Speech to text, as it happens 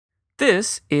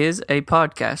This is a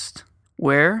podcast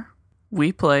where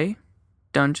we play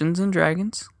Dungeons and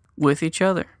Dragons with each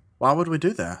other. Why would we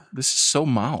do that? This is so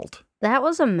mild. That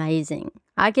was amazing.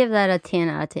 I give that a 10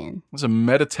 out of 10. It was a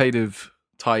meditative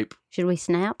type. Should we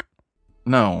snap?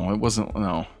 No, it wasn't.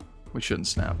 No, we shouldn't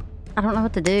snap. I don't know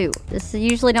what to do. This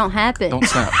usually don't happen. Don't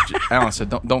snap. Alan said,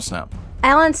 don't snap.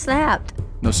 Alan snapped.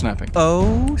 No snapping.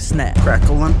 Oh, snap.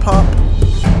 Crackle and pop.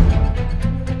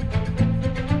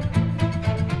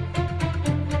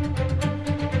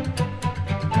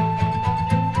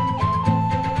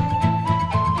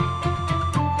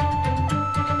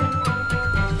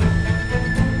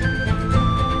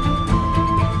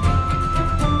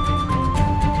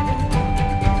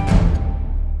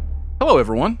 Hello,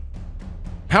 everyone.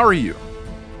 How are you?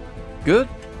 Good?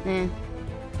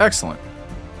 Excellent.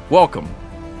 Welcome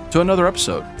to another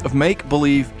episode of Make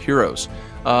Believe Heroes.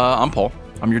 I'm Paul.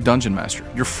 I'm your dungeon master,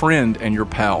 your friend and your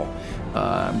pal.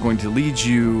 I'm going to lead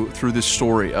you through this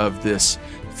story of this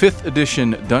 5th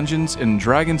edition Dungeons and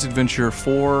Dragons adventure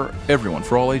for everyone,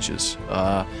 for all ages.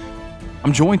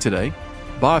 I'm joined today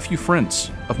by a few friends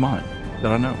of mine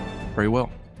that I know very well.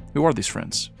 Who are these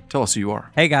friends? Tell us who you are.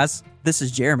 Hey guys, this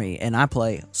is Jeremy, and I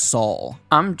play Saul.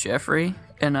 I'm Jeffrey,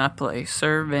 and I play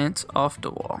Sir Vance Off the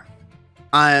Wall.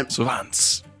 I'm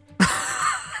Vance.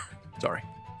 Sorry.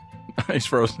 He's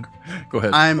frozen. Go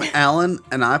ahead. Alan,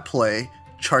 and I play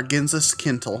Charginzus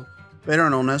Kintel, better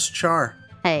known as Char.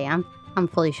 Hey, I'm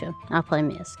Felicia. I play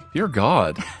Misk. Dear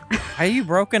God. How you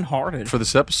broken-hearted? For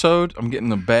this episode, I'm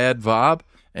getting a bad vibe,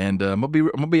 and I'm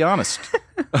gonna be honest.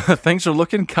 Things are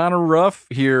looking kind of rough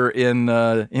here in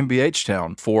MBH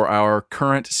Town for our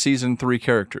current Season 3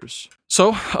 characters.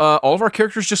 So, all of our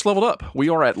characters just leveled up. We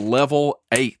are at level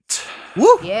 8.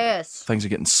 Woo! Yes. Things are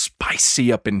getting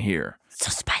spicy up in here. So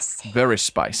spicy. Very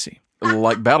spicy.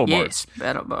 Like BattleBards. Yes,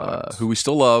 BattleBards. Who we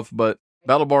still love, but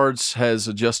BattleBards has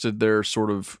adjusted their sort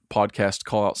of podcast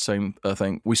call-out same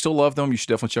thing. We still love them. You should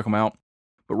definitely check them out.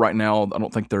 But right now, I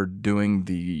don't think they're doing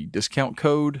the discount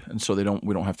code, and so we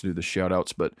don't have to do the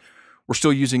shout-outs, but we're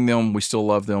still using them. We still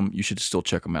love them. You should still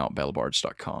check them out,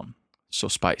 battlebards.com. So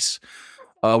spice.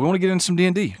 We want to get into some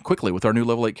D&D quickly with our new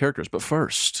level 8 characters, but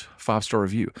first, 5-star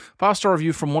review. 5-star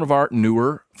review from one of our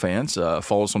newer fans.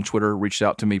 Follow us on Twitter, reached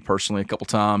out to me personally a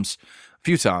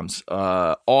few times.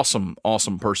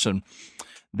 Awesome person.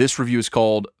 This review is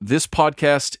called, "This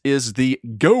podcast is the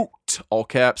GOAT," all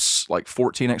caps, like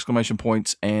 14 exclamation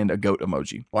points and a goat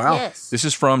emoji. Wow. Yes. This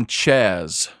is from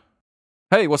Chaz.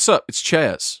 Hey, what's up? It's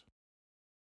Chaz.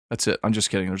 That's it. I'm just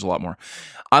kidding. There's a lot more.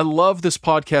 "I love this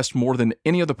podcast more than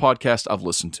any other podcast I've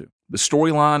listened to. The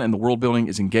storyline and the world building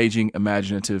is engaging,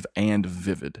 imaginative, and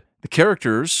vivid. The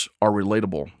characters are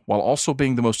relatable while also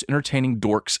being the most entertaining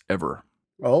dorks ever.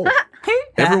 Oh.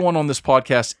 Everyone on this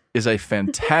podcast is a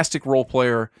fantastic role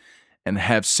player and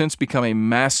have since become a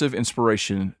massive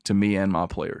inspiration to me and my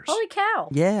players. Holy cow.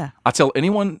 Yeah. I tell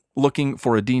anyone looking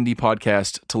for a D&D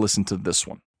podcast to listen to this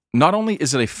one. Not only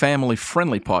is it a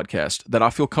family-friendly podcast that I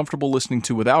feel comfortable listening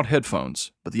to without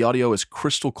headphones, but the audio is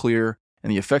crystal clear,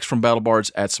 and the effects from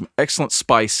BattleBards add some excellent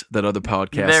spice that other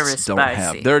podcasts Very don't spicy.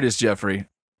 have." There it is, Jeffrey.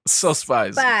 So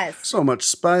spicy. Spice. So much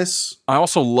spice. I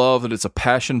also love that it's a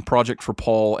passion project for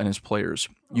Paul and his players.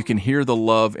 You can hear the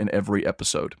love in every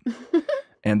episode.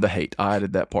 And the hate. I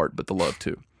added that part, but the love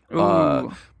too.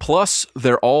 Ooh. Plus,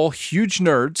 they're all huge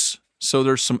nerds, so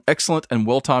there's some excellent and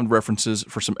well-timed references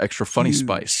for some extra funny Huge.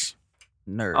 spice.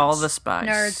 Nerds. All the spice.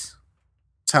 Nerds.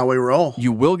 That's how we roll.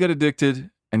 You will get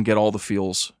addicted and get all the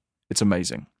feels. It's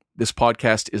amazing. This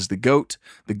podcast is the GOAT,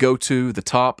 the go-to, the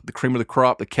top, the cream of the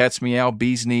crop, the cat's meow,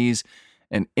 bee's knees,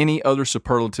 and any other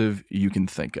superlative you can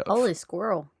think of. Holy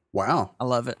squirrel. Wow. I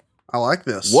love it. I like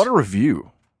this. What a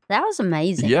review. That was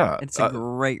amazing. Yeah. It's a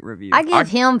great review. I give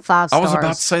him 5 I stars. was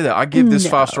about to say that. I give this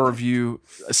No. 5-star review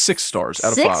 6 stars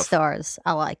out of 5. 6 stars.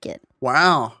 I like it.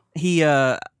 Wow. He,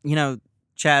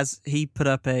 Chaz, he put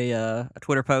up a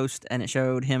Twitter post, and it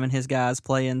showed him and his guys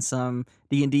playing some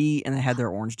D&D, and they had their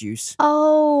orange juice.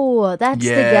 Oh, that's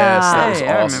Yes, the guy. that was Hey,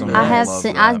 I awesome. remember I that. have love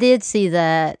seen. that. I did see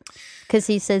that because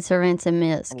he said Sir Vincent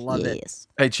Misk. I love it. Yes.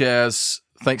 Hey, Chaz,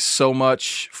 thanks so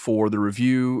much for the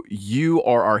review. You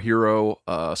are our hero.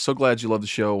 So glad you love the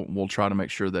show. We'll try to make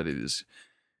sure that it is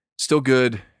still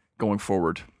good going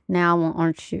forward. Now I want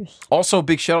orange juice. Also,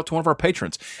 big shout out to one of our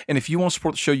patrons. And if you want to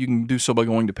support the show, you can do so by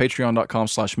going to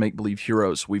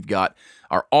patreon.com/makebelieveheroes. We've got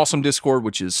our awesome Discord,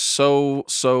 which is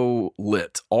so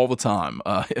lit all the time,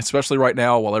 especially right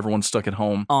now while everyone's stuck at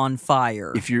home. On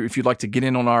fire. If you'd like to get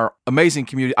in on our amazing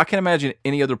community, I can't imagine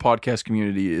any other podcast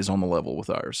community is on the level with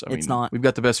ours. It's not. We've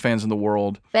got the best fans in the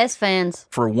world. Best fans.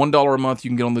 For $1 a month, you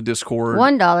can get on the Discord.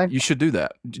 $1. You should do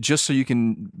that just so you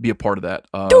can be a part of that.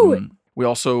 Do it. We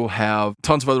also have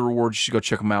tons of other rewards. You should go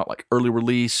check them out, like early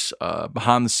release,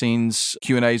 behind the scenes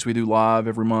Q&As we do live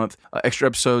every month, extra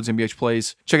episodes, MBH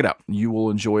Plays. Check it out. You will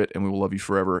enjoy it, and we will love you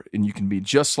forever. And you can be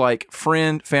just like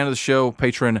fan of the show,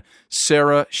 patron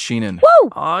Sarah Sheenan. Woo!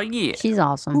 Oh, yeah. She's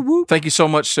awesome. Thank you so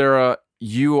much, Sarah.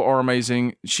 You are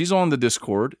amazing. She's on the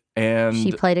Discord, and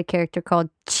She played a character called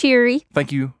Cheery.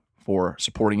 thank you for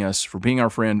supporting us, for being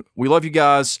our friend. We love you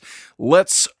guys.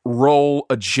 Let's roll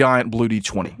a giant blue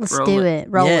D20. Let's Roll do it. it.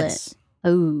 Roll Yes. it.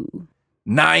 Ooh.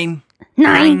 9.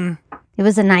 9. It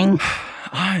was a 9.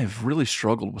 I've really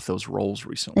struggled with those rolls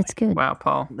recently. That's good. Wow,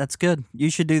 Paul. That's good.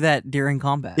 You should do that during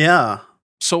combat. Yeah.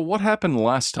 So what happened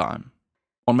last time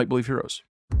on Make Believe Heroes?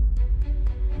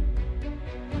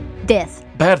 Death.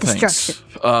 Bad Destruction.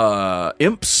 things.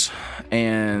 Imps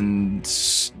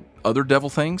and other devil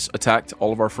things attacked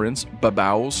all of our friends.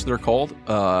 Babaos, they're called.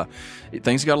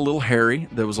 Things got a little hairy.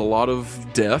 There was a lot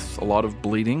of death, a lot of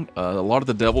bleeding. A lot of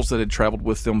the devils that had traveled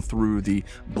with them through the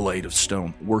Blade of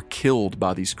Stone were killed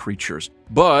by these creatures.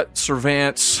 But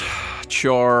Servants,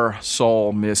 Char,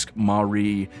 Saul, Misk,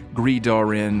 Mari,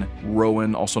 Gridarin,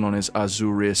 Rowan, also known as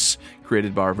Azuris,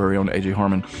 created by our very own AJ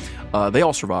Harmon, they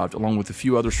all survived, along with a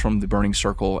few others from the Burning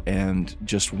Circle and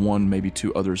just one, maybe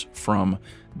two others from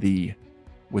the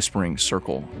Whispering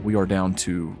Circle. We are down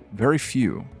to very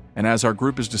few. And as our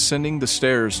group is descending the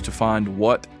stairs to find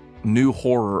what new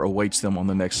horror awaits them on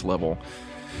the next level,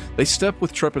 they step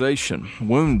with trepidation,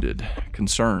 wounded,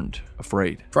 concerned,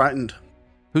 afraid. Frightened.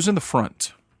 Who's in the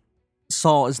front?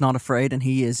 Saul is not afraid, and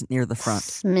he is near the front.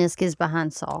 Smisk is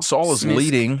behind Saul. Saul is Smisk.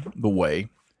 leading the way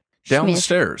down the Schmisk.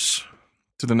 stairs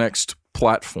to the next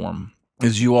platform.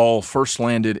 As you all first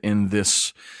landed in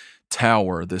this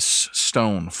tower, this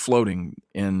stone floating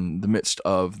in the midst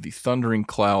of the thundering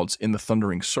clouds in the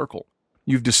Thundering Circle.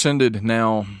 You've descended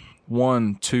now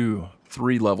 1, 2,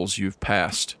 3 levels you've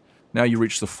passed. Now you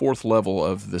reach the 4th level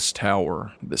of this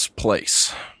tower, this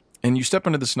place. And you step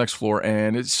into this next floor,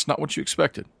 and it's not what you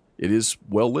expected. It is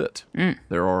well lit.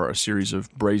 There are a series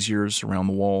of braziers around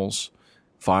the walls.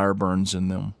 Fire burns in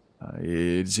them.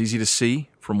 It's easy to see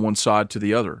from one side to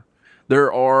the other.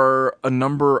 There are a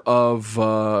number of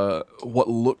what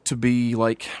look to be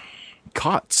like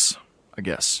cots, I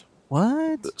guess.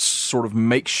 What? Sort of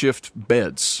makeshift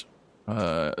beds,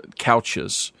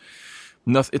 couches.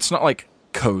 It's not like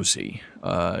cozy.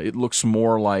 It looks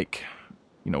more like,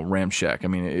 ramshack. I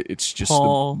mean, it's just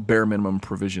Paul. the bare minimum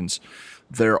provisions.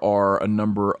 There are a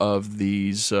number of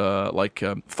these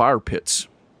fire pits.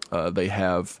 They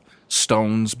have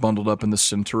stones bundled up in the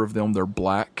center of them. They're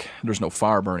black. There's no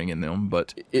fire burning in them,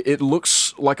 but it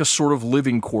looks like a sort of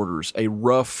living quarters, a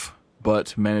rough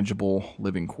but manageable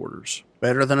living quarters.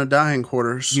 Better than a dying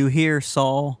quarters. You hear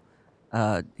Saul,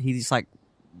 he just like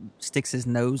sticks his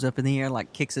nose up in the air,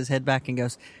 like kicks his head back and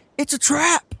goes, "It's a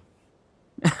trap!"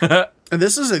 And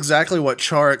this is exactly what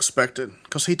Char expected,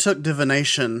 because he took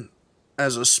divination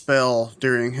as a spell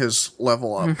during his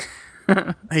level up.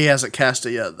 He hasn't cast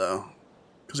it yet, though,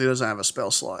 because he doesn't have a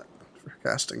spell slot for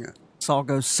casting it. Saul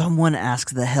goes, "Someone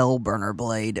asked the Hellburner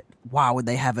Blade, why would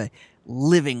they have a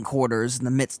living quarters in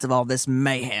the midst of all this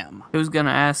mayhem?" Who's going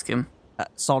to ask him?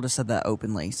 Saul just said that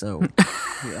openly, so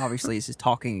he obviously he's just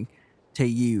talking to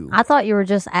you. I thought you were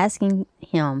just asking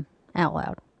him out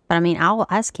loud. But I mean, I'll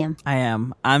ask him. I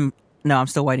am. I'm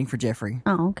still waiting for Jeffrey.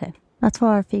 Oh, okay. That's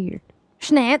what I figured.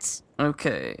 Schnatz.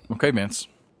 Okay. Okay, Vince.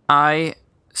 I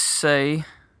say,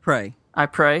 Pray. I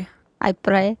pray. I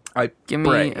pray. Give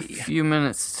me a few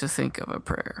minutes to think of a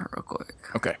prayer real quick.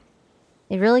 Okay.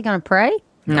 You really gonna pray?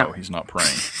 No, he's not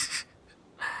praying.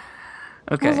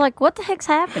 Okay. I was like, what the heck's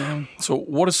happening? So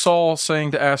what is Saul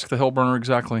saying to ask the Hellburner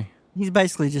exactly? He's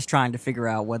basically just trying to figure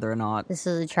out whether or not This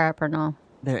is a trap or no?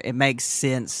 it makes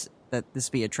sense that this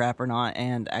be a trap or not.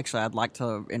 And actually, I'd like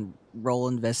to roll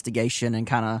investigation and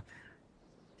kind of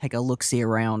take a look-see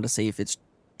around to see if it's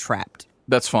trapped.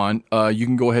 That's fine. You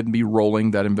can go ahead and be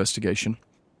rolling that investigation.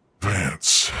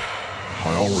 Vance,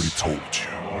 I already told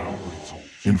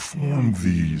you. Inform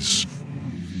these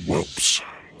whelps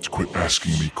to quit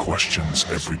asking me questions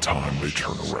every time they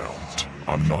turn around.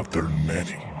 I'm not their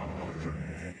nanny.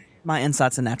 My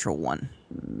insight's a natural 1.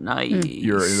 Nice.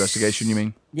 Your investigation, you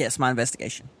mean? Yes, my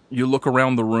investigation. You look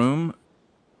around the room,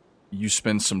 you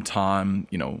spend some time,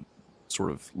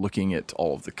 sort of looking at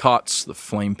all of the cots, the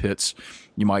flame pits.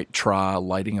 You might try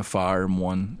lighting a fire in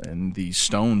one, and the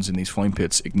stones in these flame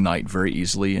pits ignite very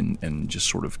easily and just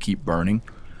sort of keep burning.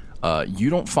 You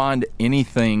don't find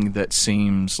anything that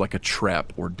seems like a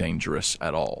trap or dangerous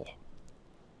at all.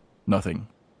 Nothing.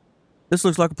 This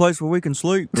looks like a place where we can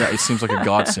sleep. Yeah, it seems like a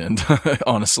godsend,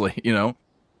 honestly,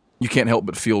 You can't help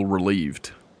but feel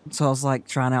relieved. So I was like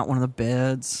trying out one of the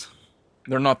beds.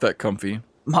 They're not that comfy.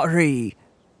 Marie,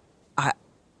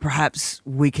 perhaps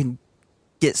we can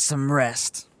get some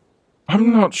rest.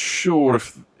 I'm not sure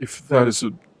if that is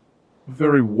a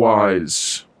very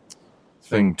wise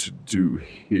thing to do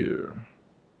here.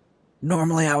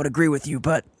 Normally I would agree with you,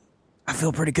 but I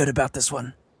feel pretty good about this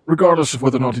one. Regardless of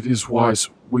whether or not it is wise,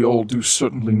 we all do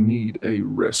certainly need a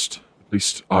rest. At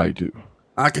least I do.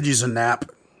 I could use a nap.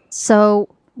 So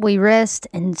we rest,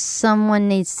 and someone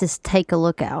needs to take a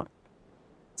lookout.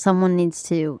 Someone needs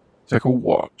to Take a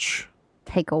watch.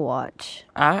 take a watch.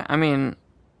 I mean,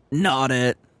 Not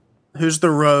it. Who's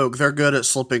the rogue? They're good at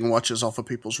slipping watches off of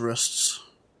people's wrists.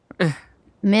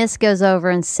 Miss goes over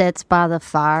and sits by the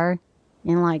fire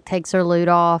and like takes her loot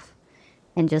off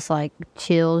and just like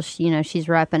chills. She's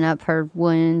wrapping up her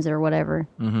wounds or whatever.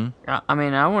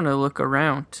 I want to look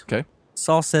around. Okay.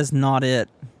 Saul says not it.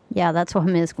 Yeah, that's what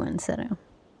Miss Gwen said.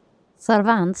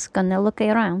 Servant's gonna look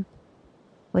around.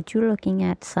 What you looking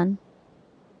at, son?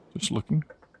 Just looking.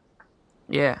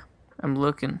 Yeah, I'm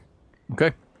looking.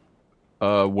 Okay.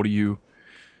 What do you...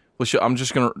 Alicia, I'm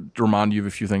just going to remind you of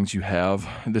a few things you have.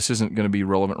 This isn't going to be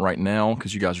relevant right now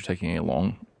because you guys are taking a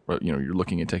long... you're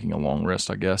looking at taking a long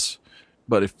rest, I guess.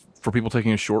 But if for people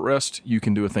taking a short rest, you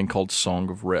can do a thing called Song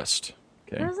of Rest.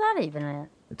 Okay. Where's that even at?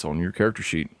 It's on your character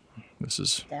sheet.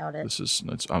 Doubt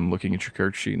it. I'm looking at your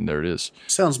character sheet, and there it is.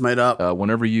 Sounds made up.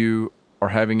 Whenever you are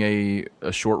having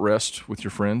a short rest with your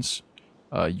friends,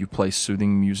 you play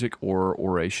soothing music or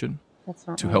oration That's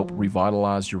not to my help one.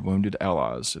 revitalize your wounded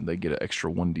allies, and they get an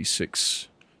extra 1d6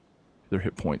 their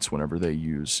hit points whenever they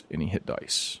use any hit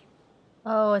dice.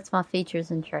 Oh, it's my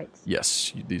features and traits.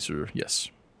 Yes, these are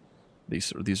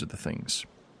the things.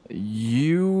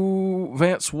 You,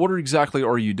 Vance, what exactly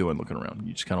are you doing looking around?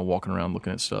 You just kind of walking around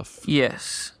looking at stuff?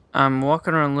 Yes, I'm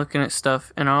walking around looking at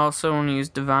stuff, and I also want to use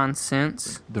Divine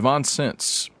Sense. Divine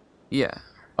Sense. Yeah.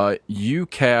 You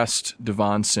cast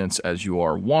Divine Sense as you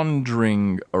are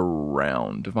wandering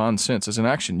around. Divine Sense, as an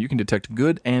action, you can detect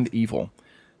good and evil.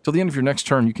 Till the end of your next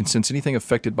turn, you can sense anything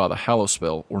affected by the Hallow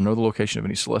spell or know the location of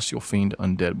any celestial fiend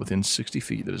undead within 60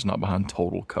 feet that is not behind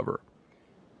total cover.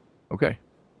 Okay.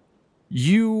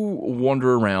 You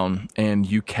wander around and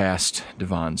you cast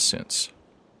Divine Sense.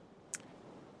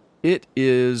 It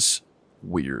is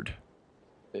weird.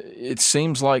 It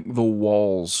seems like the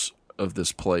walls of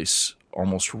this place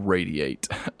almost radiate.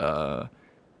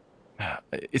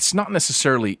 It's not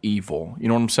necessarily evil. You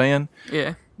know what I'm saying?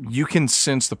 Yeah. You can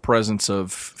sense the presence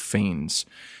of fiends.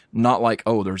 Not like,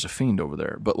 oh, there's a fiend over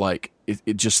there, but like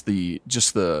it just the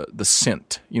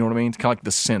scent. You know what I mean? It's kind of like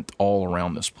the scent all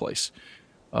around this place.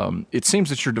 It seems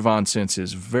that your divine sense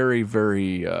is very,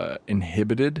 very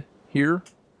inhibited here,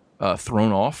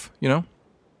 thrown off.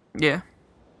 Yeah.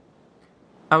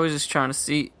 I was just trying to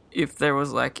see if there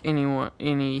was like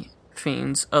any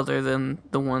fiends other than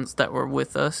the ones that were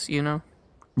with us, You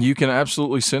can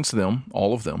absolutely sense them,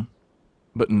 all of them,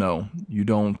 but no, you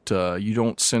don't. You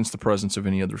don't sense the presence of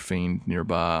any other fiend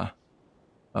nearby.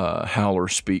 Howler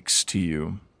speaks to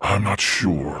you. I'm not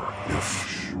sure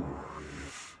if...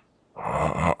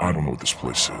 I don't know what this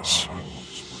place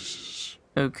is.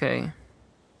 Okay.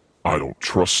 I don't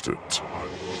trust it.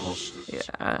 Yeah,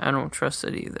 I don't trust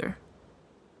it either.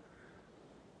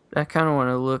 I kind of want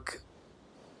to look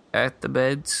at the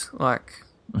beds, like...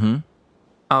 Mm-hmm.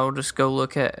 I'll just go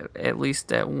look at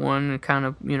least at one and kind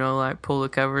of, like pull the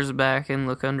covers back and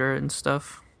look under it and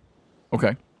stuff.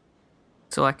 Okay.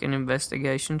 So like an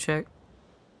investigation check.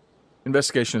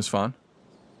 Investigation is fine.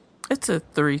 It's a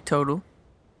 3 total.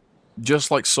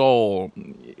 Just like Saul,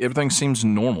 everything seems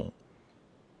normal.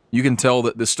 You can tell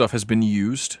that this stuff has been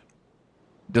used.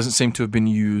 It doesn't seem to have been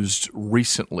used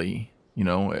recently.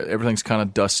 Everything's kind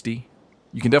of dusty.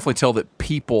 You can definitely tell that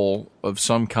people of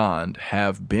some kind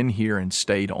have been here and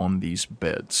stayed on these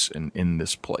beds and in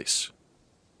this place.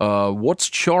 What's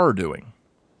Char doing?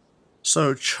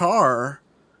 So Char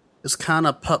is kind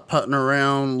of putt-putting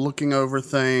around, looking over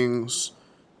things,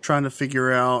 trying to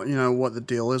figure out, what the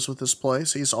deal is with this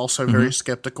place. He's also very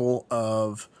skeptical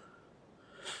of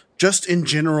just in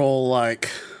general, like,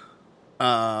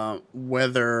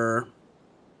 whether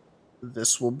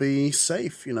this will be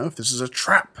safe, if this is a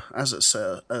trap,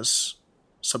 as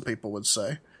some people would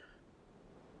say.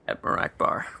 at Merak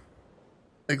Bar.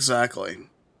 Exactly.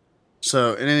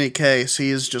 So in any case, he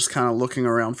is just kind of looking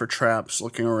around for traps,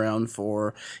 looking around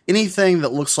for anything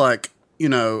that looks like,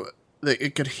 that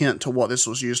it could hint to what this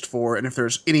was used for, and if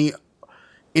there's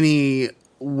any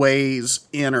ways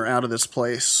in or out of this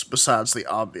place besides the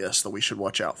obvious that we should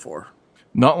watch out for.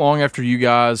 Not long after you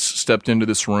guys stepped into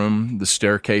this room, the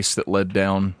staircase that led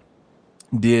down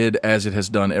did as it has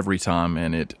done every time,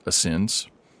 and it ascends.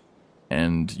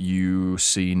 And you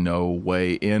see no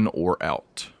way in or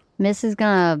out. Miss is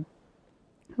gonna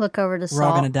look over to Saul. We're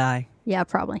all gonna die. Yeah,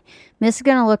 probably. Miss is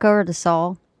gonna look over to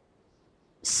Saul.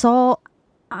 Saul,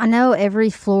 I know every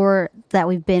floor that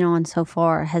we've been on so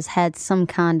far has had some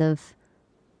kind of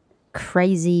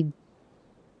crazy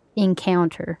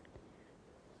encounter.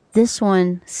 This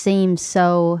one seems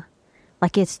so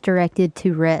like it's directed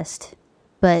to rest,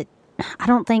 but I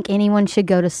don't think anyone should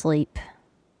go to sleep.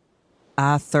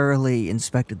 I thoroughly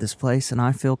inspected this place, and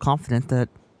I feel confident that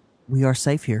we are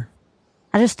safe here.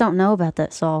 I just don't know about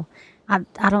that, Saul.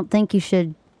 I don't think you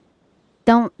should.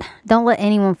 Don't let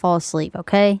anyone fall asleep,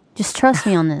 okay? Just trust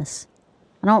me on this.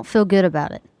 I don't feel good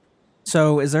about it.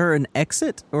 So, is there an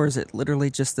exit, or is it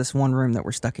literally just this one room that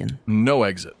we're stuck in? No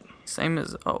exit. Same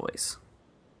as always.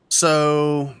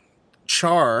 So,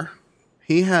 Char,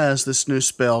 he has this new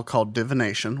spell called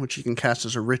Divination, which you can cast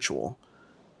as a ritual.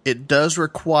 It does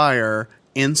require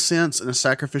incense and a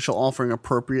sacrificial offering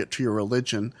appropriate to your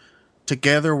religion,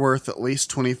 together worth at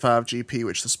least 25 GP,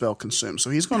 which the spell consumes.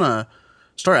 So he's going to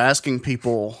start asking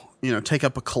people, take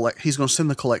up he's going to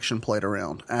send the collection plate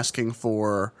around, asking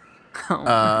for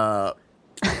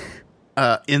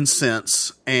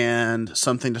incense and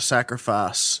something to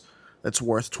sacrifice that's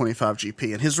worth 25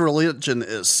 GP. And his religion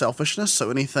is selfishness, so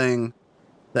anything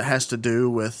that has to do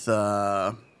with,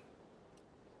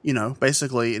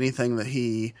 basically anything that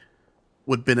he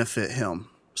would benefit him.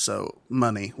 So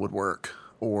money would work,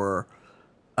 or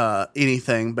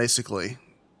anything, basically,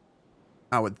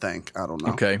 I would think. I don't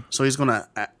know. Okay. So he's going to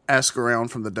ask around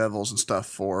from the devils and stuff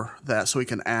for that, so he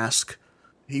can ask.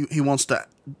 He wants to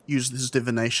use his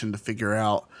divination to figure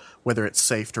out whether it's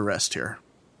safe to rest here.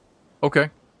 Okay.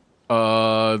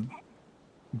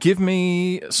 Give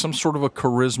me some sort of a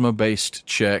charisma-based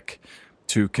check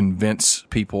to convince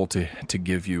people to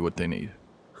give you what they need.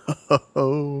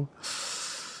 Oh.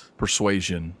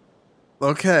 Persuasion.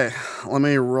 Okay, let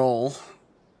me roll.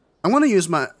 I'm going to use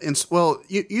my...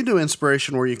 you do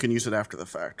inspiration where you can use it after the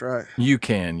fact, right? You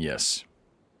can, yes.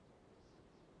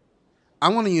 I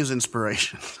want to use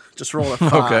inspiration. Just roll a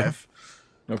 5.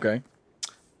 Okay.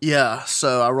 Yeah,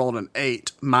 so I rolled an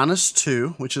 8 minus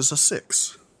 2, which is a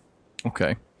 6.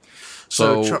 Okay.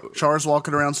 So Char's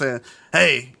walking around saying,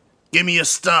 "Hey, give me your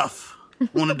stuff. I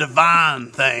want to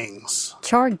divine things."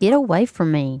 Char, get away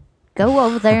from me. Go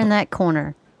over there in that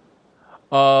corner.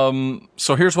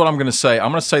 So here's what I'm going to say. I'm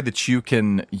going to say that you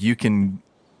can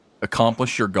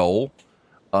accomplish your goal.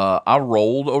 I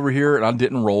rolled over here, and I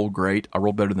didn't roll great. I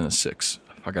rolled better than a 6.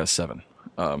 I got a 7.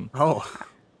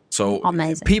 So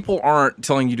amazing. People aren't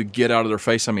telling you to get out of their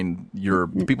face. I mean,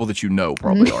 people that you know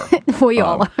probably are. We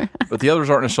all are. But the others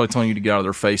aren't necessarily telling you to get out of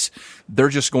their face. They're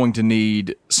just going to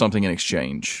need something in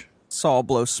exchange. Saul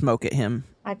blows smoke at him.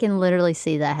 I can literally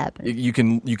see that happen. You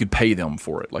could pay them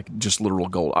for it, like just literal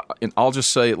gold. And I'll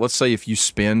just say, let's say if you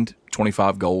spend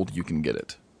 25 gold, you can get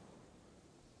it.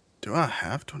 Do I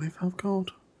have 25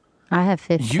 gold? I have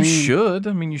 15. You should.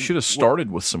 I mean, you should have started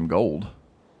with some gold.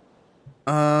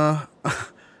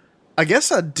 I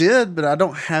guess I did, but I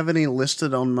don't have any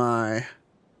listed on my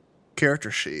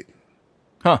character sheet.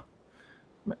 Huh.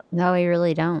 No, we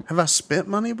really don't. Have I spent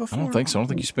money before? I don't think so. I don't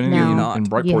think you spent any No. in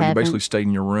You Brightport. You haven't. basically stayed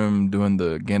in your room doing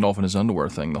the Gandalf in his underwear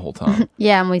thing the whole time.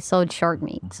 Yeah, and we sold shark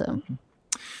meat, so.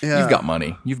 Yeah. You've got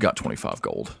money. You've got 25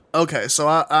 gold. Okay, so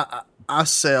I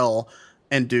sell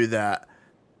and do that,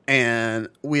 and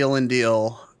wheel and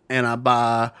deal, and I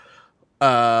buy,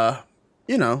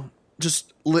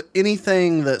 just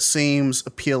anything that seems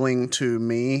appealing to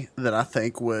me that I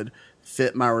think would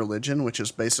fit my religion, which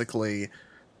is basically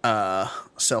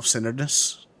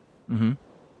self-centeredness. Mm-hmm.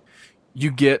 You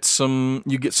get some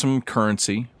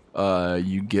currency.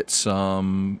 You get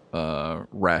some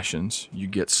rations. You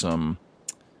get some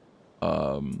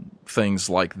things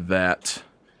like that.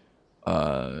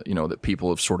 That people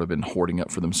have sort of been hoarding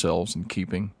up for themselves and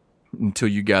keeping until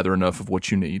you gather enough of what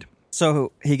you need.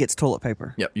 So he gets toilet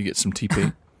paper. Yep, you get some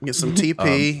TP. Get some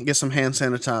TP, get some hand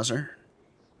sanitizer.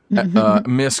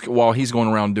 Misk, while he's going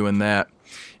around doing that,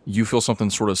 you feel something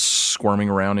sort of squirming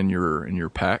around in your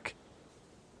pack.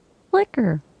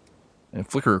 Flicker. And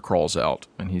Flicker crawls out,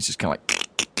 and he's just kind of like...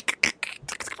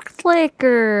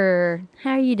 Flicker.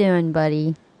 How you doing,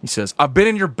 buddy? He says, I've been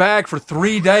in your bag for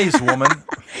 3 days, woman.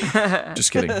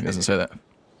 Just kidding. He doesn't say that.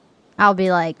 I'll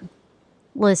be like,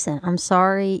 listen, I'm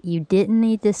sorry. You didn't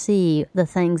need to see the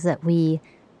things that we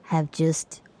have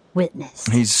just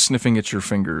witnessed. He's sniffing at your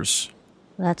fingers.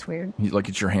 That's weird. Like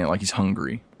it's your hand, like he's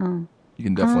hungry. You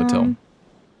can definitely tell.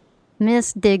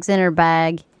 Miss digs in her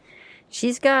bag.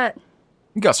 She's got...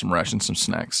 You got some rations, some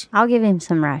snacks. I'll give him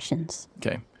some rations.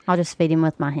 Okay. I'll just feed him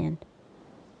with my hand.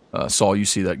 Saul, you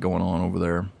see that going on over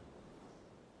there.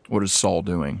 What is Saul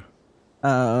doing?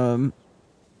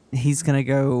 He's gonna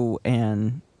go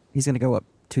up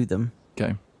to them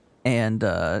Okay. and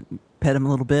pet him a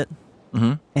little bit,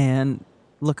 and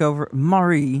look over.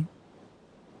 Mari,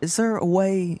 is there a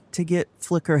way to get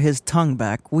Flicker his tongue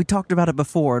back? We talked about it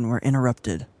before and were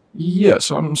interrupted.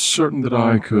 Yes, I'm certain that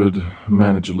I could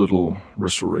manage a little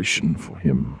restoration for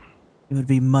him. It would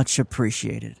be much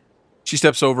appreciated. She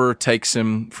steps over, takes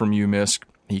him from you, Misk.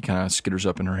 He kind of skitters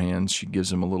up in her hands. She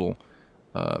gives him a little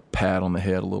pat on the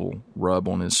head, a little rub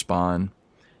on his spine.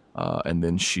 And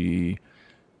then she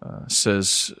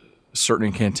says a certain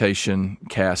incantation,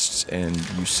 casts, and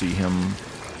you see him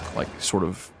like sort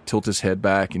of tilt his head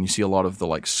back, and you see a lot of the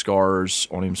like scars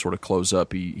on him sort of close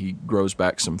up. He grows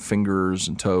back some fingers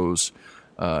and toes,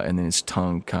 and then his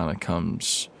tongue kind of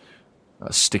comes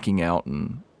sticking out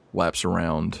and laps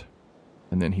around.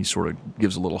 And then he sort of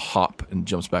gives a little hop and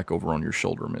jumps back over on your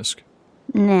shoulder, Misk.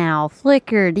 Now,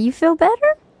 Flicker, do you feel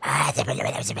better?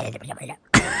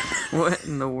 What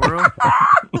in the world?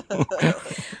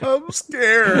 I'm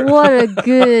scared. What a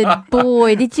good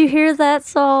boy. Did you hear that,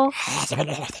 Saul?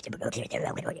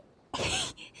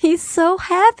 He's so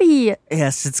happy.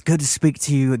 Yes, it's good to speak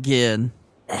to you again.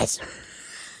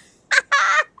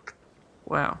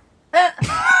 Wow.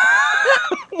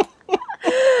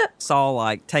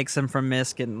 Saul takes him from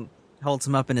Misk and holds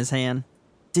him up in his hand.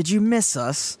 Did you miss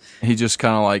us? He just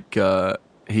kind of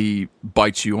he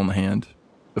bites you on the hand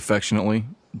affectionately,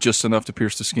 just enough to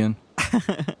pierce the skin.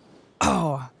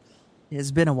 Oh,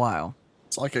 it's been a while.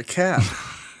 It's like a cat.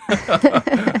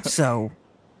 So,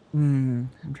 I'm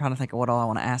trying to think of what all I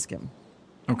want to ask him.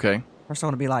 Okay. First, I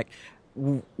want to be like,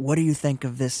 what do you think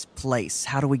of this place?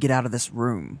 How do we get out of this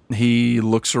room? He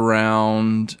looks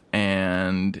around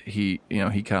and he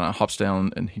kind of hops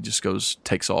down and he just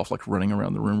takes off, like running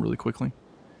around the room really quickly.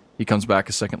 He comes back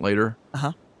a second later.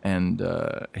 And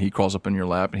he crawls up in your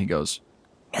lap and he goes,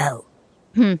 No.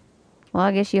 Well,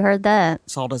 I guess you heard that.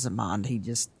 Saul doesn't mind. He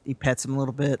pets him a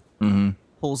little bit,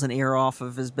 pulls an ear off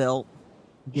of his belt,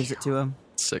 gives it to him.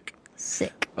 Sick.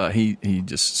 He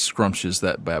just scrunches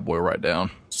that bad boy right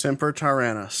down. Semper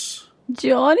Tyrannus.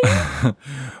 Johnny?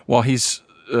 While he's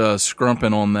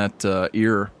scrumping on that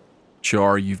ear,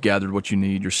 Char, you've gathered what you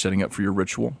need. You're setting up for your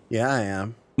ritual. Yeah, I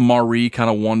am. Marie kind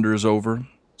of wanders over.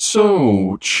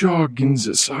 So, Char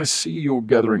Ginzis, I see you're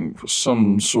gathering for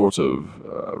some sort of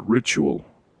ritual.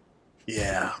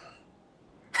 Yeah.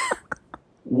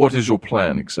 What is your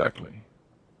plan exactly,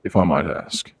 if I might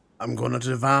ask? I'm going to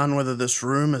divine whether this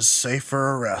room is safe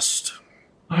for a rest.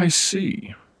 I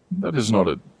see. That is not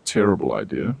a terrible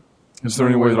idea. Is there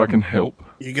any way that I can help?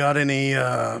 You got any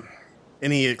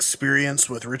experience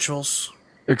with rituals?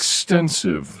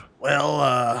 Extensive. Well,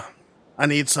 I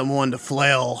need someone to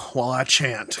flail while I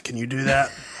chant. Can you do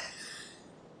that?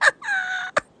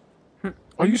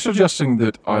 Are you suggesting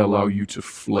that I allow you to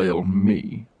flail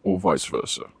me, or vice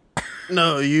versa?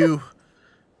 No,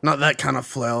 not that kind of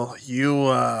flail.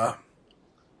 You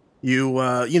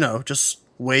just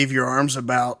wave your arms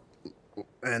about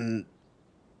and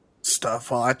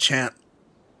stuff while I chant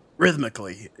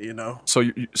rhythmically, So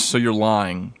you're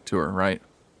lying to her, right?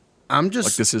 I'm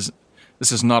just like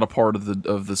this is not a part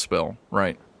of the spell,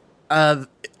 right?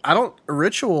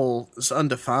 ritual is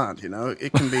undefined,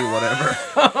 It can be whatever.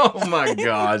 Oh my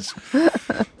gosh.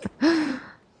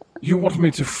 You want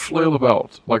me to flail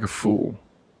about like a fool?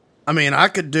 I mean, I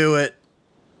could do it,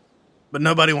 but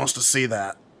nobody wants to see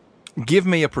that. Give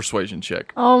me a persuasion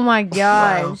check. Oh my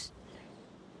gosh.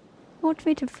 Want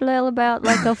me to flail about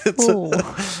like a fool.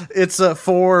 It's a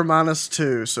 4 minus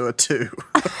 2, so a 2.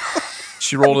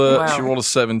 She rolled a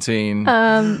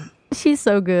 17. She's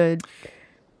so good.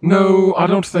 No, I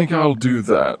don't think I'll do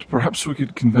that. Perhaps we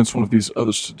could convince one of these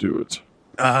others to do it.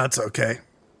 It's okay.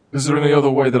 Is there any other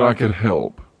way that I could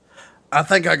help? I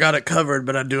think I got it covered,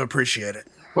 but I do appreciate it.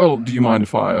 Well, do you mind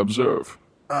if I observe?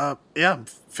 Yeah,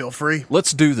 feel free.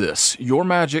 Let's do this. Your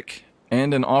magic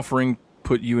and an offering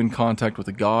put you in contact with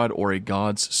a god or a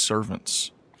god's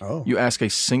servants. Oh. You ask a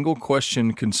single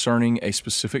question concerning a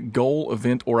specific goal,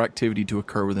 event, or activity to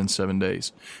occur within 7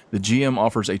 days. The GM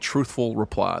offers a truthful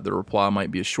reply. The reply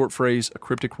might be a short phrase, a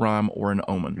cryptic rhyme, or an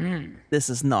omen. This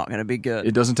is not going to be good.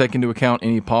 It doesn't take into account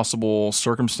any possible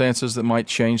circumstances that might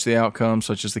change the outcome,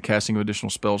 such as the casting of additional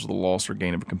spells or the loss or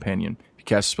gain of a companion. If you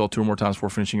cast a spell 2 or more times before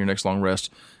finishing your next long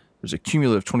rest, there's a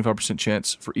cumulative 25%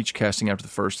 chance for each casting after the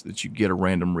first that you get a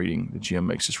random reading. The GM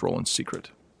makes this roll in secret.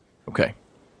 Okay.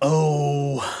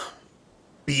 Oh,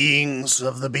 beings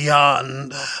of the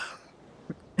beyond.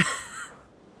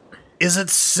 Is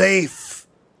it safe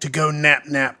to go nap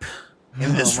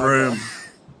in this room?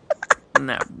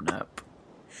 Nap.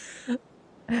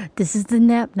 This is the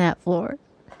nap floor.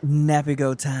 Nappy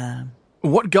go time.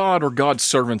 What god or god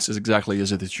servants exactly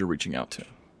is it that you're reaching out to?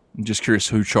 I'm just curious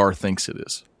who Char thinks it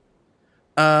is.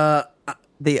 The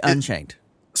Unchained.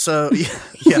 So,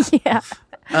 yeah.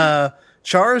 Yeah.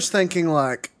 Char is thinking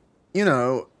like, he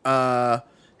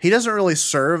doesn't really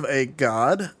serve a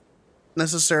god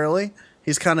necessarily.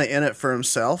 He's kind of in it for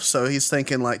himself. So he's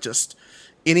thinking like just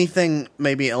anything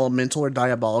maybe elemental or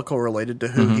diabolical related to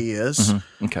who he is.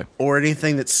 Okay. Or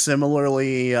anything that's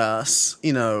similarly,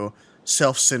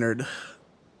 self-centered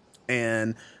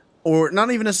or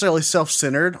not even necessarily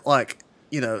self-centered. Like,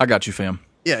 I got you, fam.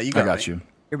 Yeah, you I got got me. you.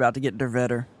 You're about to get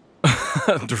Dervetter.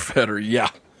 Dervetter, yeah.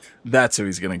 That's who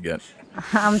he's going to get.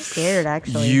 I'm scared,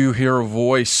 actually. You hear a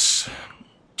voice.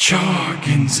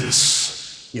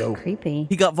 Charginsis, Yo, Creepy.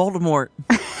 He got Voldemort.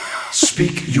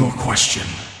 speak your question.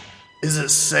 is it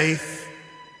safe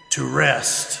to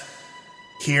rest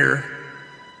here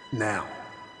now?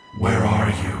 Where are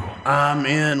you? I'm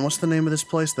in, what's the name of this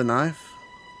place? The Knife?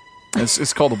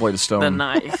 It's called the Blade of Stone. The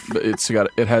knife. But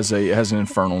it has an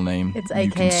infernal name. It's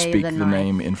you can AKA speak the the knife.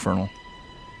 name infernal.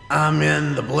 I'm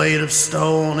in the Blade of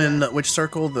Stone in which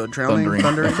circle? The Drowning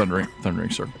Thundering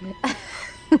circle.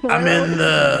 I'm in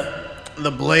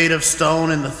the Blade of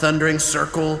Stone in the Thundering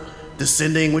Circle,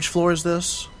 descending. Which floor is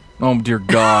this? Oh dear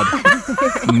God!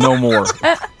 No more.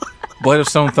 Blade of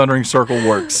Stone, Thundering Circle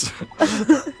works.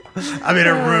 I'm in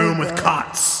a room with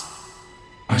cots.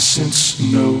 I sense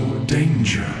no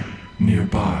danger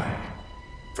nearby,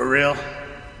 For real?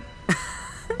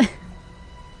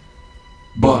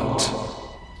 but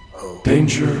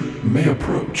danger may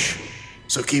approach.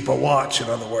 So keep a watch, in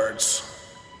other words.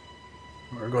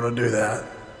 We're gonna do that.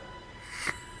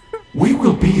 We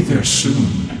will be there soon,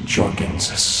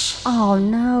 Charginsis. Oh,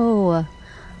 no.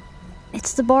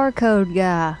 It's the barcode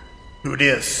guy. Who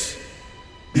dis?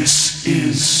 This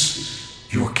is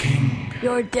your king.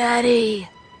 Your daddy.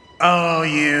 Oh,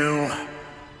 you.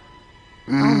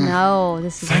 Oh, no.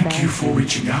 This is Thank bad. you for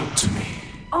reaching out to me.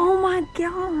 Oh, my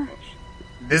gosh.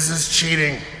 This is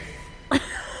cheating.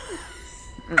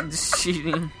 Just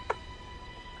cheating.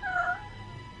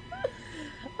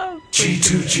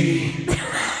 G2G.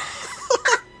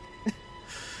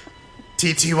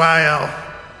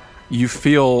 TTYL. You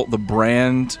feel the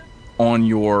brand on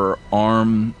your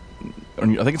arm. I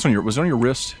think it's on your. Was it on your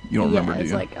wrist? You don't Yeah, remember, do it's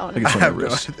you? like on I think it's on I your have no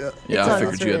wrist. idea. Yeah, It's I on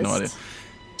figured his you had no idea. wrist.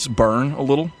 Just burn a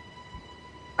little.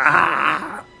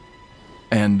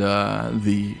 And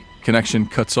the connection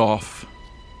cuts off.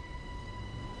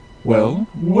 Well,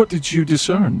 what did you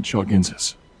discern,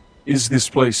 Charginsis? Is this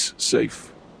place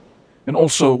safe? And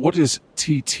also, what is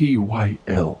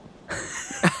TTYL?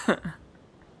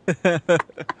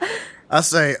 I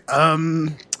say,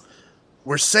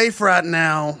 we're safe right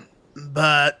now,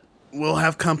 but we'll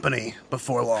have company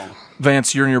before long.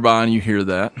 Vance, you're nearby and you hear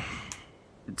that.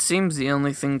 It seems the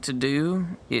only thing to do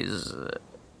is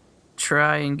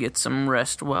try and get some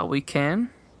rest while we can.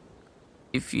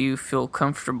 If you feel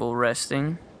comfortable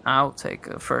resting, I'll take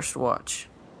a first watch.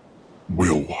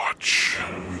 We'll watch.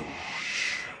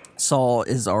 Saul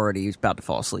is already about to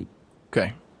fall asleep.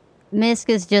 Okay. Misk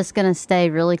is just going to stay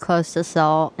really close to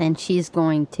Saul, and she's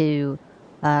going to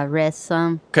rest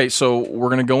some. Okay, so we're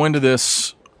gonna go into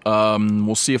this.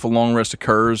 We'll see if a long rest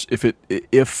occurs.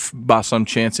 If by some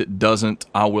chance it doesn't,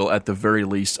 I will at the very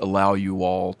least allow you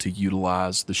all to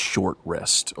utilize the short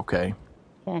rest. Okay.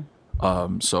 Okay.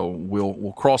 So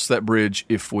we'll cross that bridge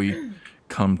if we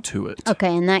come to it.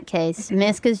 Okay, in that case,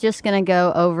 Misk is just going to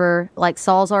go over, like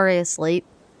Saul's already asleep,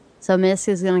 so Misk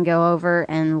is going to go over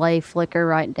and lay Flicker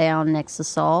right down next to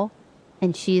Saul,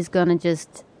 and she's going to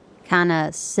just kind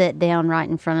of sit down right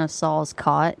in front of Saul's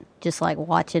cot, just like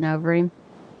watching over him,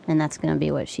 and that's going to be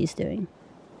what she's doing.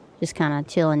 Just kind of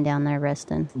chilling down there,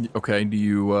 resting. Okay. Do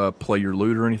you play your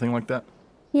lute or anything like that?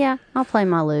 Yeah, I'll play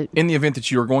my lute. In the event that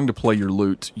you are going to play your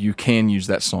lute, you can use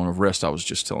that song of rest I was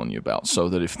just telling you about, so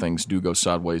that if things do go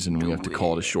sideways and we have to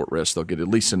call it a short rest, they'll get at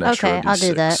least an extra Okay, I'll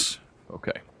do that. D6.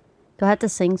 Okay. Do I have to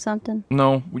sing something?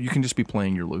 No, you can just be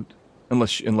playing your lute.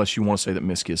 Unless you want to say that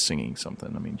Misk is singing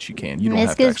something. I mean, she can. You don't have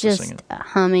Misk to is actually just sing it.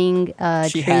 humming.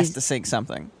 She has to sing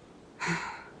something.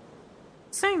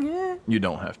 Sing it. You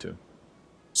don't have to.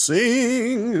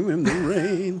 Sing in the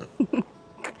rain.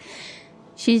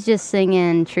 She's just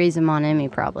singing Trees of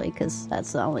Mon-Emi probably because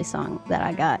that's the only song that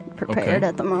I got prepared Okay.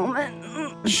 at the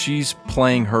moment. She's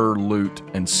playing her lute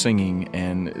and singing,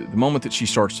 and the moment that she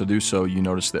starts to do so, you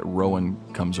notice that Rowan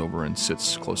comes over and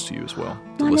sits close to you as well.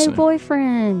 To My new listen.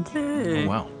 boyfriend. Oh,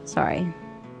 wow. Sorry.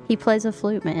 He plays a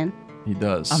flute, man. He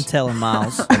does. I'm telling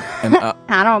Miles. and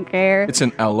I don't care. it's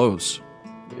an aloes.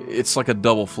 It's like a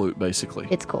double flute, basically.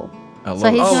 It's cool. Aloes.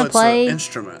 So he's Oh, gonna it's play. an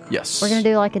instrument. Yes. We're going to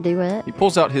do like a duet. He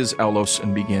pulls out his alos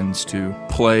and begins to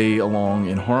play along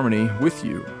in harmony with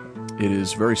you. It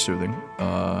is very soothing.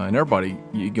 And everybody,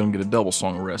 you're going to get a double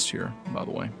song of rest here, by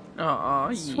the way.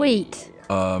 Oh, Sweet.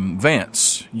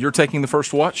 Vance, you're taking the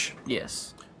first watch.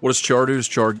 Yes. What does Char do? Does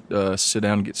Char sit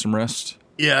down and get some rest?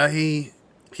 Yeah, he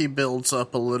builds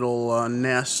up a little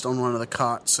nest on one of the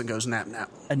cots and goes nap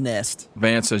nap. A nest.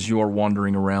 Vance, as you are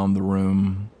wandering around the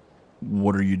room,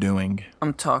 what are you doing?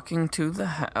 I'm talking to the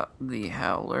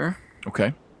howler.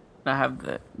 Okay. I have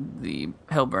the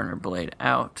Hellburner blade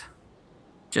out,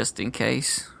 just in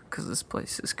case, because this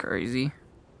place is crazy.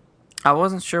 I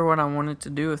wasn't sure what I wanted to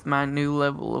do with my new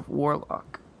level of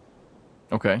Warlock,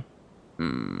 Okay.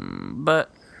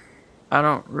 but I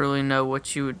don't really know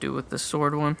what you would do with the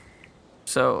sword one.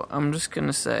 So I'm just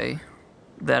gonna say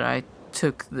that I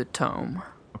took the tome.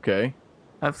 Okay.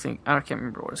 I can't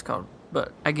remember what it's called,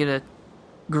 but I get a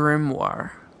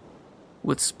grimoire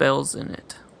with spells in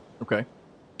it. Okay.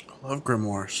 I love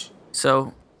grimoires.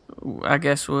 So I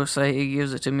guess we'll say he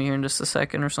gives it to me here in just a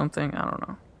second or something. I don't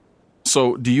know.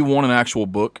 So, do you want an actual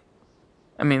book?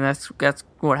 I mean, that's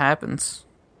what happens.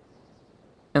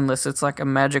 Unless it's like a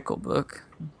magical book.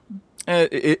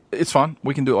 It's fine.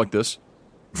 We can do it like this.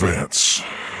 Vance,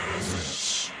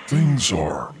 things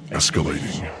are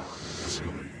escalating.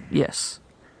 Yes.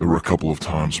 There were a couple of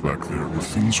times back there where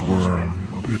things were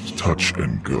a bit touch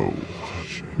and go,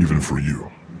 even for you.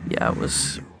 Yeah, I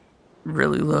was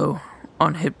really low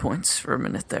on hit points for a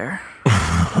minute there.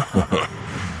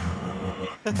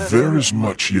 There is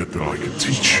much yet that I can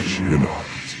teach you,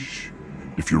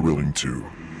 if you're willing to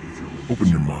open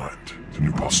your mind to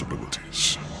new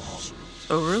possibilities.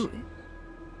 Oh, really?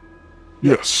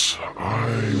 Yes,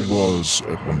 I was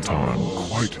at one time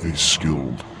quite a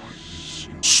skilled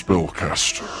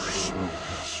spellcaster.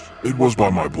 It was by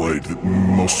my blade that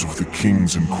most of the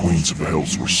kings and queens of the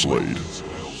Hells were slayed.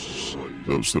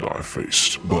 Those that I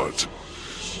faced, but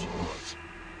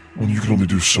you can only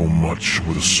do so much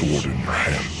with a sword in your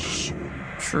hand.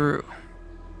 True.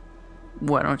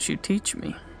 Why don't you teach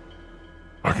me?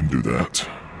 I can do that.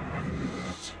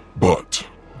 But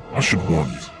I should warn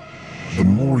you, the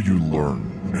more you learn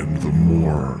and the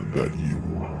more that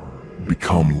you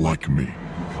become like me,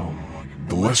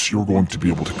 the less you're going to be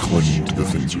able to cling to the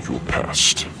things of your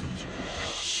past.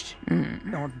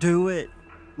 Don't do it.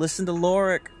 Listen to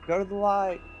Lorik. Go to the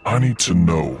light. I need to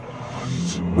know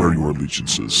where your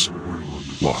allegiances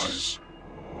lie.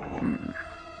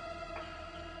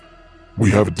 We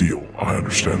have a deal, I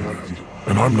understand that.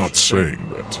 And I'm not saying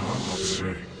that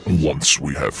once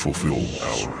we have fulfilled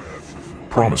our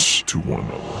promise to one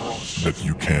another, that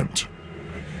you can't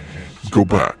go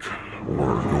back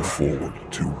or go forward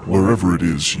to wherever it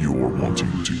is you're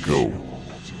wanting to go.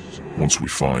 Once we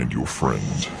find your friend,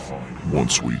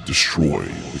 once we destroy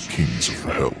the kings of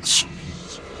the Hells.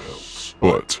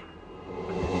 But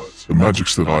the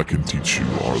magics that I can teach you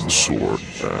are the sort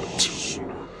that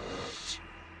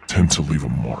tend to leave a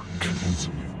mark.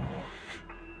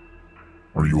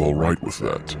 Are you all right with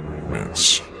that,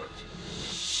 Vance?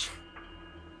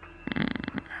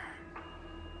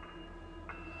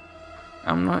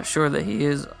 I'm not sure that he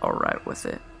is alright with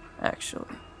it,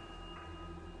 actually.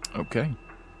 Okay.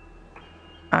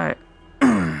 I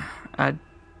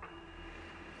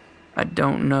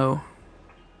don't know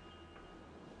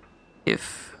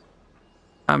if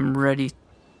I'm ready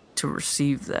to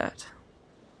receive that.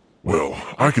 Well,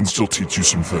 I can still teach you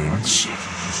some things,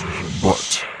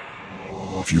 but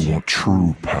if you want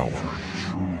true power,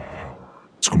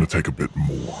 it's going to take a bit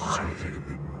more.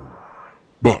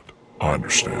 But I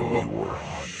understand your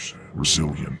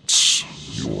resilience,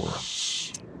 your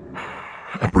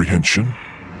apprehension.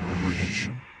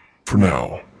 For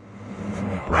now,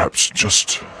 perhaps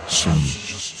just some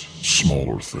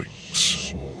smaller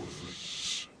things.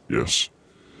 Yes?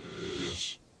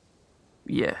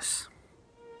 Yes.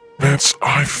 Vance,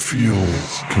 I feel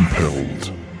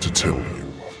compelled to tell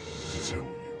you.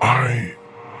 I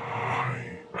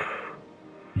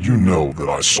You know that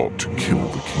I sought to kill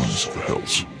the kings of the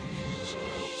Hells.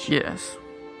 Yes.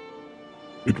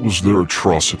 It was their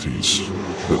atrocities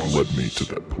that led me to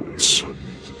that place.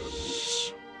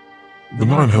 The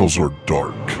Nine Hells are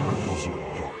dark.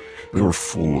 They are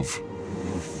full of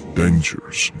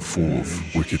dangers and full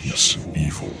of wickedness and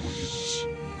evil.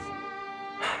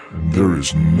 And there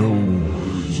is no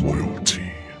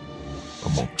loyalty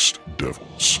amongst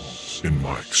devils, in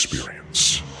my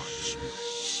experience.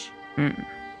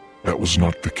 That was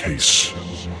not the case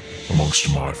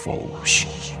amongst my followers.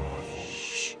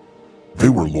 They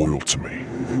were loyal to me,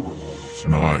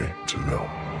 and I to them.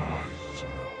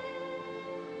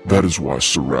 That is why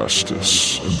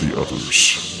Cerastus and the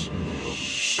others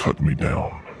cut me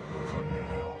down.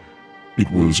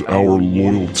 It was our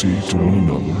loyalty to one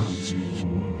another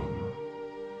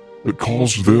that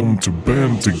caused them to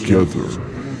band together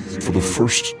for the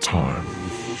first time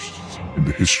in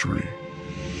the history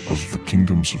of the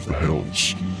kingdoms of the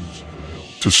Hells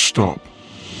to stop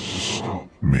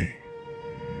me.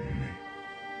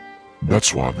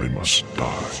 That's why they must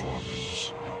die.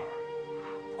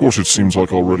 Of course, it seems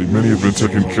like already many have been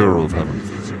taken care of, haven't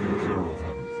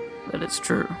they? That is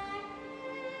true.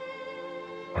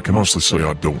 I can honestly say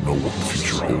I don't know what the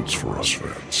future holds for us,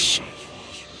 Vance.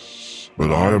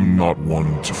 But I am not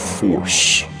one to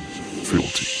force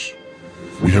fealty.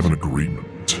 We have an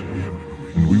agreement,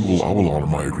 and I will honor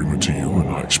my agreement to you, and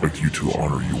I expect you to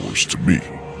honor yours to me.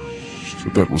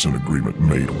 But that was an agreement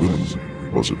made willingly,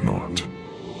 was it not?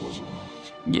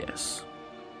 Yes.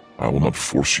 I will not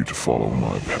force you to follow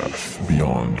my path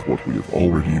beyond what we have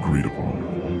already agreed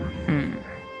upon.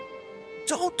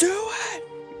 Don't do it!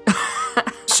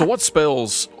 So what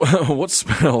spells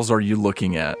are you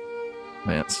looking at,